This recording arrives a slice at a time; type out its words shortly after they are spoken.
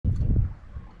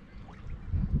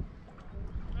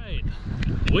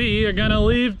We are gonna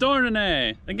leave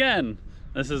Douarnenez again.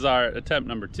 This is our attempt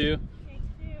number 2.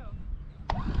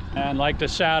 And I'd like to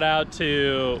shout out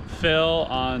to Phil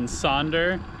on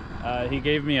Sonder. He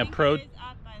gave me a pro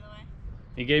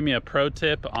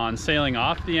tip on sailing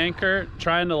off the anchor,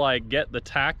 trying to like get the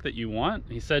tack that you want.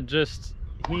 He said just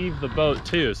heave the boat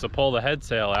too, so pull the head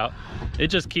sail out. It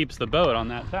just keeps the boat on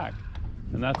that tack.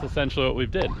 And that's essentially what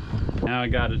we've did. Now I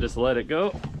gotta just let it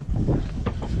go.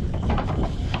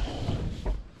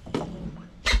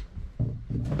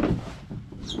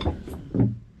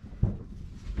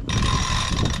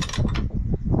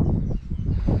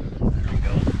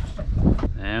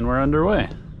 And we're underway.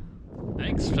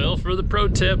 Thanks, Phil, for the pro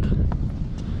tip.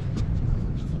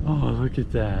 Oh, look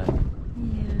at that.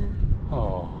 Yeah.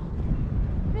 Oh.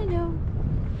 I know.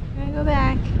 Gotta go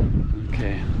back.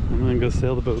 Okay, I'm gonna go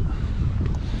sail the boat.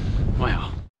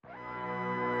 Wow.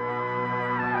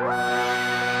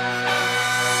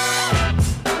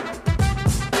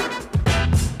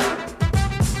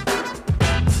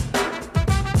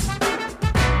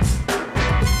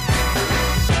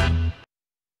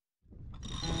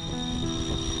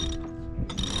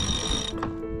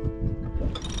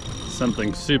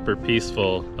 Something super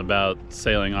peaceful about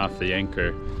sailing off the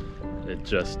anchor. It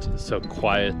just is so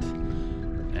quiet,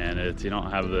 and you don't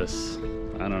have this,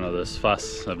 I don't know, this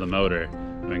fuss of the motor.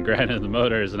 I mean, granted, the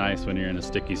motor is nice when you're in a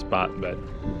sticky spot, but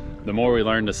the more we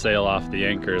learn to sail off the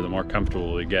anchor, the more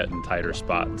comfortable we get in tighter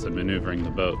spots and maneuvering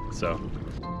the boat. So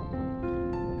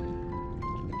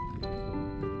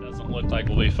doesn't look like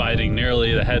we'll be fighting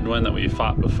nearly the headwind that we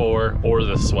fought before, or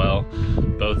the swell.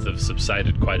 Both have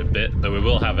subsided quite a bit, though we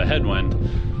will have a headwind.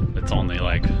 It's only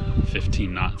like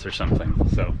 15 knots or something,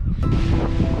 so.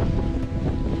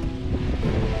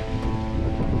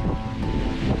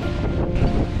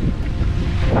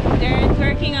 Darren's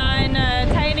working on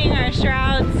tightening our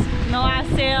shrouds in the last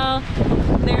sail.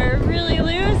 They're really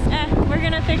loose. We're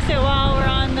gonna fix it while we're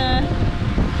on the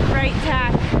right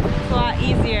tack. It's a lot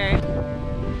easier.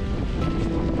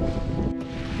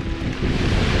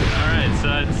 Alright, so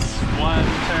it's 1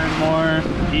 turn more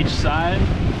each side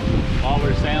while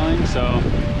we're sailing, so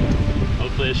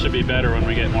hopefully it should be better when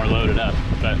we get more loaded up.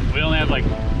 But we only have like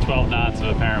 12 knots of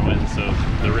apparent wind, so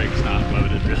the rig's not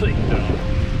loaded really. So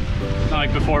it's not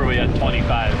like before we had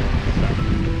 25.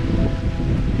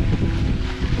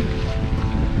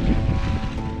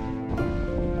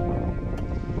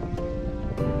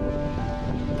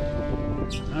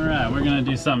 Alright, we're gonna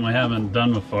do something we haven't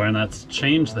done before, and that's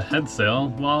change the head sail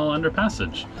while under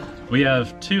passage. We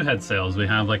have 2 head sails. We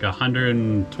have like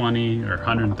 120 or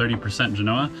 130%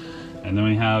 Genoa, and then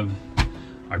we have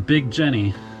our big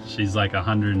Jenny. She's like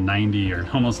 190 or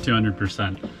almost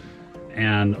 200%.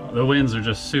 And the winds are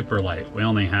just super light. We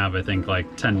only have, I think,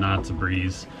 like 10 knots of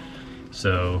breeze.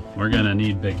 So we're gonna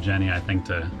need big Jenny, I think,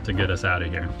 to get us out of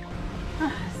here.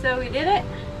 So we did it.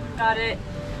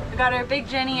 We got our big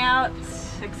Jenny out.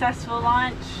 Successful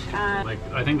launch. Like,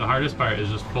 I think the hardest part is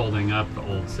just folding up the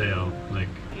old sail. Like,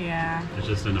 yeah, it's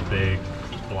just in a big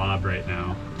blob right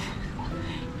now.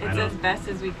 It's as best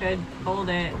as we could fold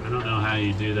it. I don't know how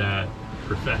you do that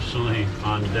professionally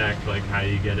on deck, like how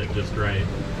you get it just right.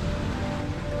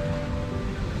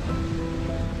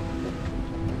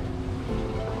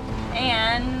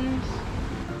 And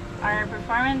our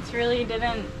performance really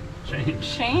didn't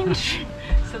change.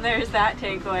 So there's that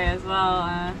takeaway as well.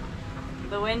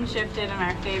 The wind shifted in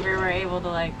our favor. We're able to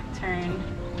like turn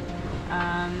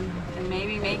and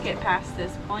maybe make it past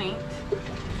this point.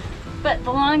 But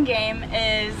the long game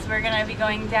is we're gonna be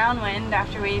going downwind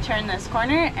after we turn this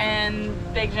corner, and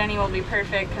Big Jenny will be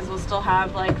perfect because we'll still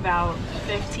have like about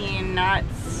 15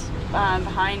 knots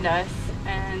behind us,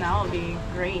 and that will be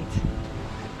great.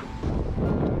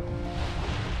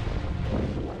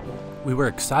 We were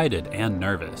excited and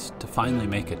nervous to finally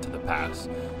make it to the pass,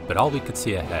 but all we could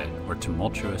see ahead were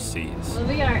tumultuous seas. Well,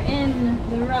 we are in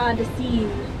the Raz de Sein,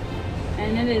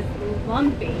 and it is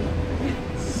lumpy.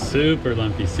 Super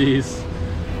lumpy seas,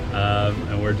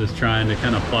 and we're just trying to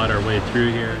kind of plot our way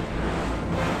through here.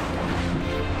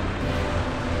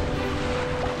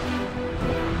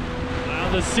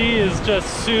 Wow, the sea is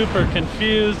just super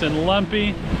confused and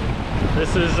lumpy.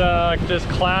 This is just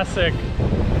classic,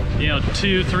 you know,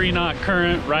 2-3 knot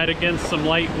current right against some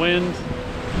light wind.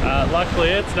 Luckily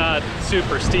it's not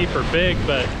super steep or big,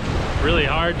 but really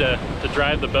hard to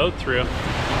drive the boat through.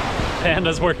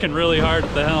 Panda's working really hard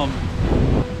at the helm.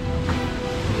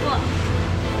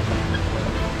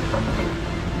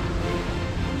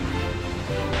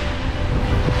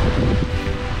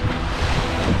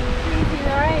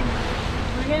 Alright,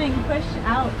 we're getting pushed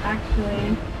out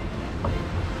actually.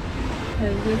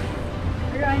 Because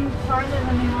we're going farther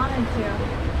than we wanted to.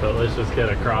 But let's just get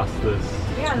across this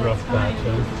rough patch.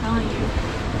 I'm just telling you.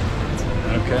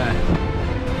 Okay.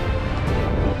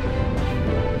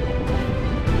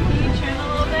 Can you trim a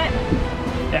little bit?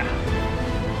 Yeah.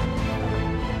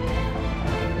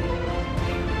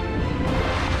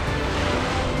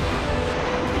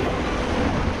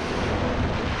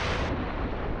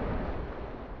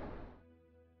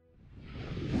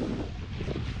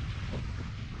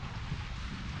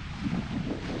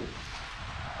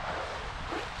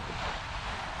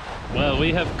 Well,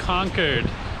 we have conquered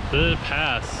the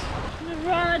pass.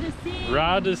 Raz de Sein.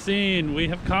 Raz de Sein, we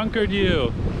have conquered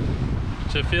you.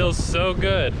 It feels so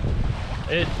good.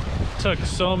 It took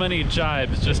so many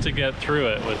jibes just to get through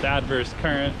it with adverse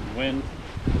current and wind.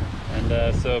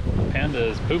 And so Panda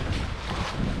is pooped.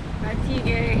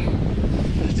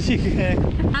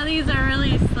 Now these are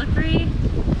really slippery,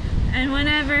 and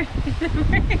whenever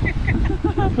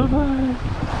Bye-bye.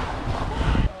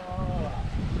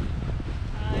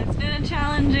 It's been a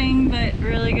challenging but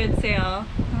really good sail.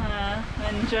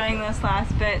 Enjoying this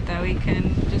last bit that we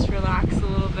can just relax a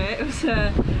little bit. It was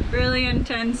really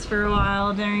intense for a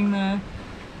while during the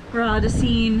Raz de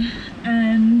Sein,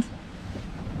 and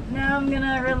now I'm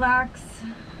gonna relax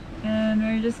and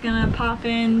we're just gonna pop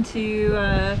into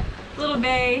a little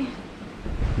bay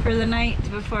for the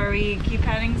night before we keep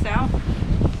heading south.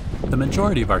 The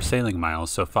majority of our sailing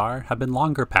miles so far have been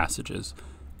longer passages,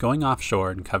 going offshore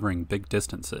and covering big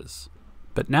distances.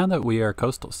 But now that we are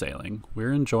coastal sailing,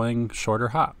 we're enjoying shorter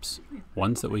hops,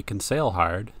 ones that we can sail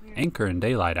hard, anchor in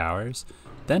daylight hours,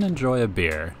 then enjoy a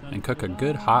beer and cook a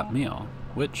good hot meal,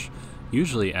 which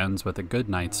usually ends with a good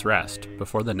night's rest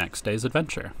before the next day's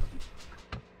adventure.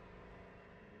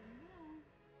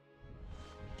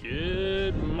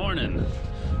 Good morning.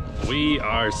 We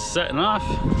are setting off,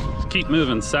 keep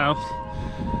moving south,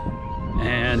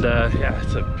 and yeah,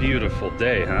 it's a beautiful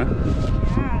day, huh?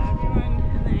 Yeah, everyone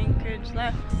in the anchorage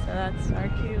left, so that's our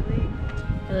cue to leave.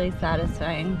 Really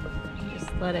satisfying.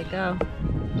 Just let it go.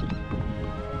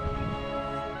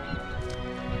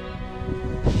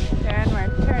 And we're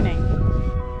turning.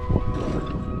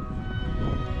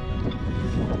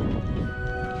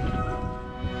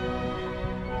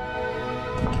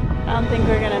 I don't think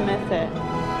we're gonna miss it.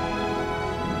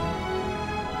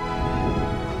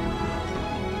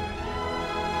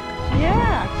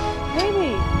 Yeah,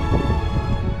 maybe.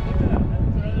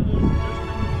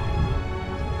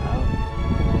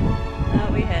 Oh,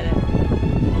 we hit it.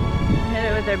 We hit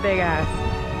it with our big ass.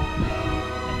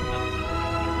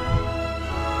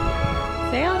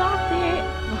 Sailed off the...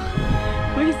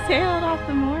 We sailed off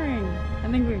the mooring. I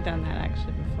think we've done that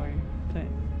actually before, but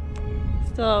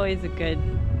still always a good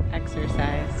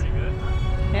exercise. Pretty good.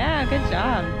 Yeah, good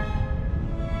job.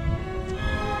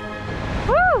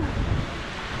 Woo!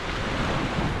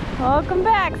 Welcome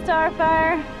back,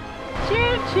 Starfire.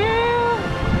 Choo-choo!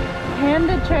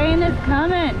 Panda train is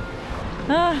coming.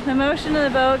 Oh, the motion of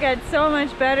the boat gets so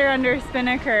much better under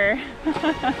spinnaker.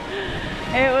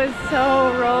 It was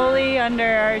so rolly under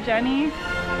our Jenny.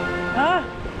 Oh,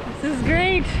 this is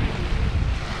great.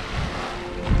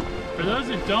 For those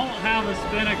who don't have a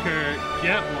spinnaker,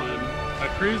 get one. A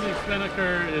cruising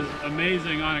spinnaker is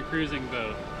amazing on a cruising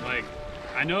boat. Like,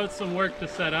 I know it's some work to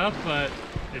set up, but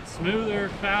it's smoother,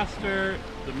 faster,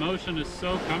 the motion is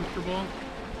so comfortable,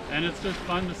 and it's just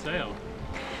fun to sail.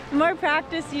 The more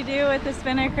practice you do with the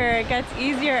spinnaker, it gets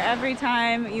easier every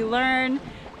time you learn,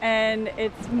 and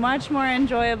it's much more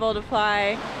enjoyable to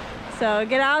fly. So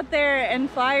get out there and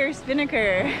fly your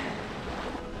spinnaker. A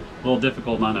little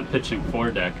difficult on a pitching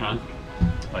foredeck, huh?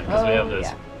 Like, because we have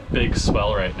this big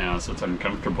swell right now, so it's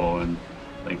uncomfortable, and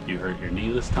I think you hurt your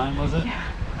knee this time, was it? Yeah.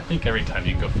 I think every time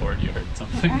you go forward, you hurt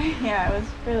something. Yeah, it was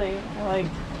really,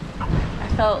 I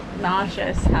felt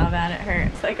nauseous how bad it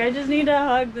hurts. Like, I just need to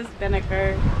hug the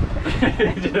spinnaker.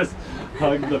 You just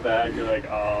hug the bag, you're like,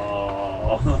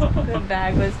 oh. The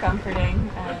bag was comforting,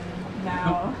 and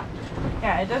now,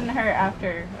 yeah, it doesn't hurt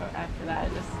after that.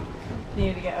 It just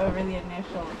needed to get over the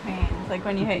initial pain. It's like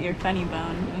when you hit your funny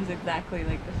bone. It was exactly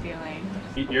like the feeling.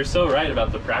 You're so right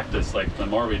about the practice. Like, the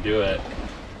more we do it,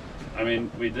 I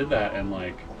mean, we did that in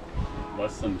like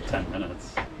less than 10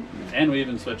 minutes. And we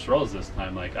even switched roles this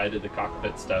time. Like, I did the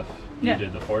cockpit stuff, you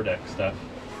did the foredeck stuff.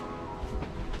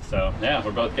 So yeah,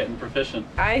 we're both getting proficient.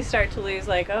 I start to lose,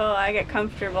 like, oh, I get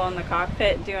comfortable in the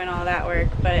cockpit doing all that work,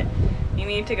 but you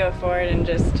need to go forward and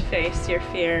just face your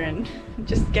fear and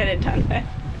just get it done with.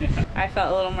 Yeah. I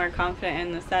felt a little more confident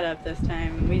in the setup this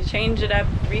time. We changed it up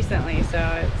recently, so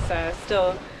it's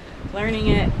still learning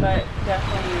it, but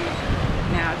definitely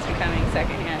now it's becoming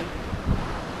secondhand.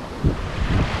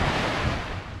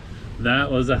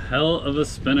 That was a hell of a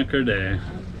spinnaker day.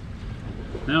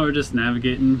 Now we're just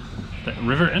navigating the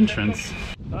river entrance.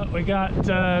 Oh, we got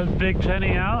Big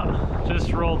Jenny out.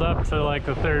 Just rolled up to like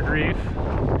the third reef.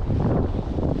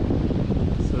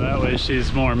 So that way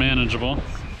she's more manageable.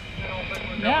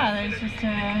 Yeah, there's just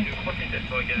a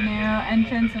narrow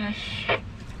entrance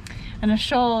and a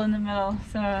shoal in the middle.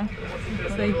 So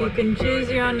it's like you can choose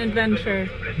your own adventure.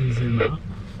 Zoom out.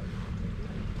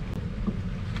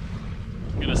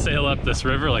 I'm gonna sail up this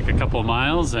river like a couple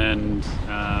miles and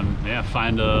yeah,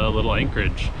 find a little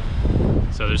anchorage.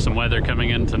 So there's some weather coming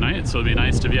in tonight, so it'll be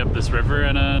nice to be up this river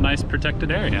in a nice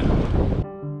protected area.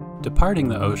 Departing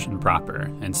the ocean proper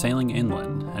and sailing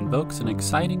inland invokes an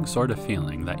exciting sort of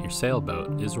feeling that your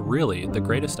sailboat is really the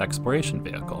greatest exploration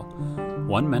vehicle.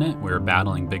 One minute we're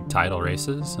battling big tidal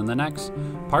races, and the next,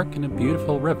 park in a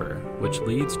beautiful river which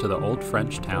leads to the old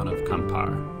French town of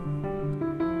Campar.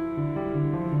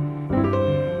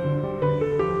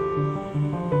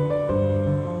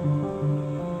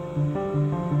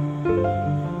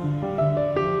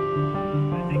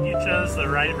 The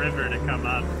right river to come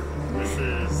up. This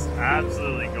is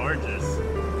absolutely gorgeous.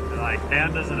 And like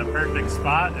Panda's in a perfect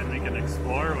spot and we can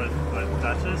explore with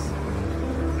Duchess.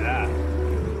 Yeah.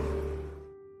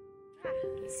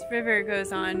 This river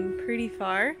goes on pretty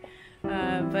far,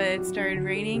 but it started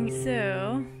raining,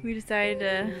 so we decided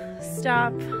to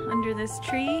stop under this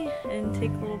tree and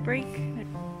take a little break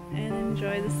and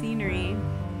enjoy the scenery.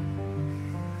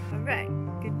 Alright,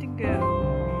 good to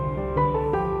go.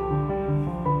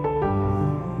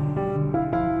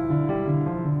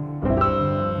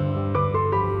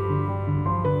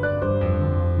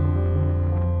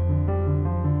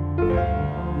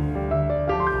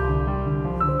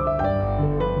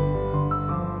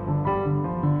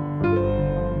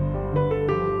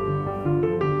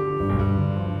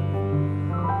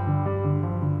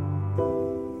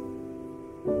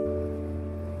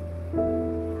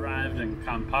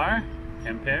 Campar,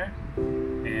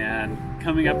 and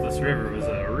coming up this river was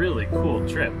a really cool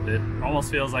trip. It almost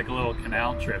feels like a little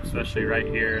canal trip, especially right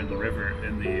here in the river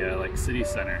in the like city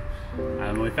center.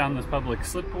 We found this public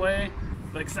slipway,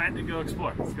 but excited to go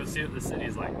explore. Let's go see what the city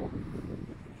is like.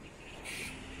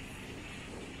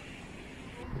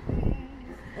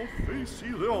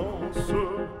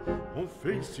 On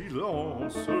fait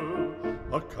silence,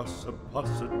 à qu'à se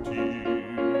passe-t-il?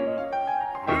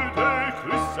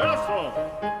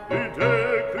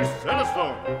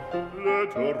 Le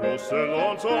taureau se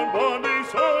lance en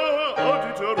bandissant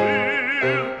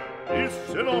auditorie. Il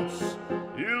s'élance,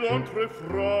 il entre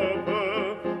frappe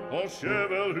en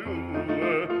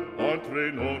chevelure,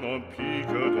 entraînant en pique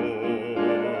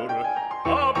d'or.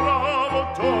 Ah bravo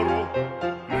taureau,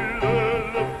 il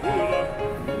le foule,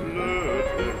 le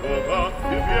taureau va,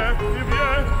 il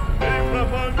vient, et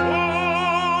frappe encore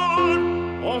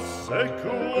en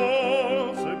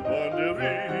secouant ses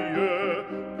banderilles,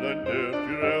 plein de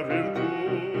fureur il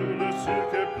coule, le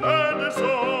cirque est plein de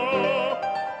sang.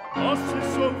 En se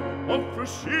sauve, on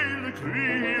franchit le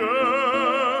cri,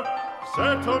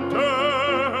 c'est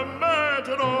honteux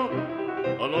maintenant.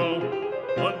 Allons,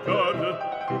 en garde,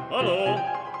 allons,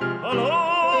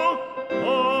 allons, oh.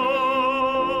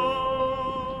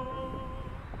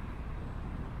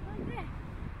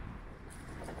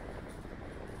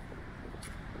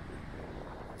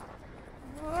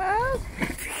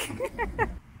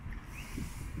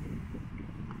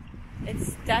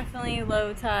 It's definitely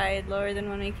low tide, lower than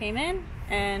when we came in,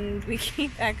 and we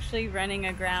keep actually running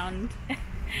aground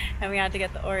and we had to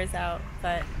get the oars out,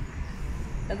 but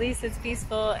at least it's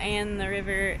peaceful and the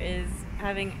river is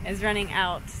running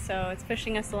out, so it's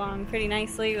pushing us along pretty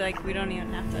nicely. Like, we don't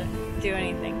even have to do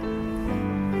anything.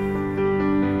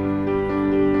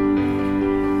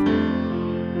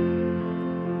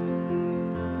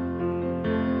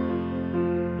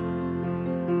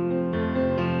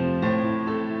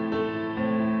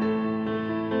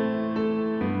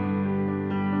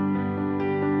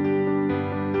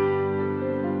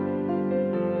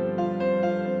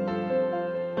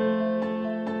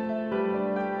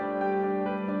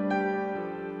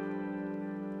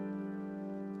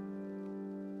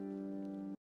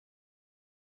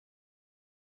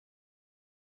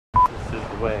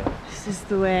 This is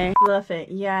the way. Love it,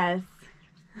 yes.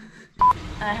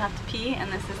 I have to pee,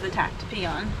 and this is the tack to pee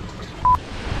on.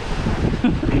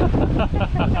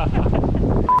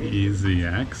 Easy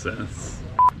access.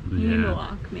 You need to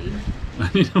walk me. I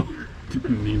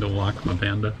need to walk my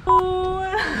panda. Oh.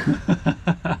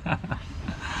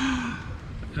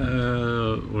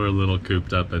 We're a little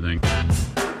cooped up, I think.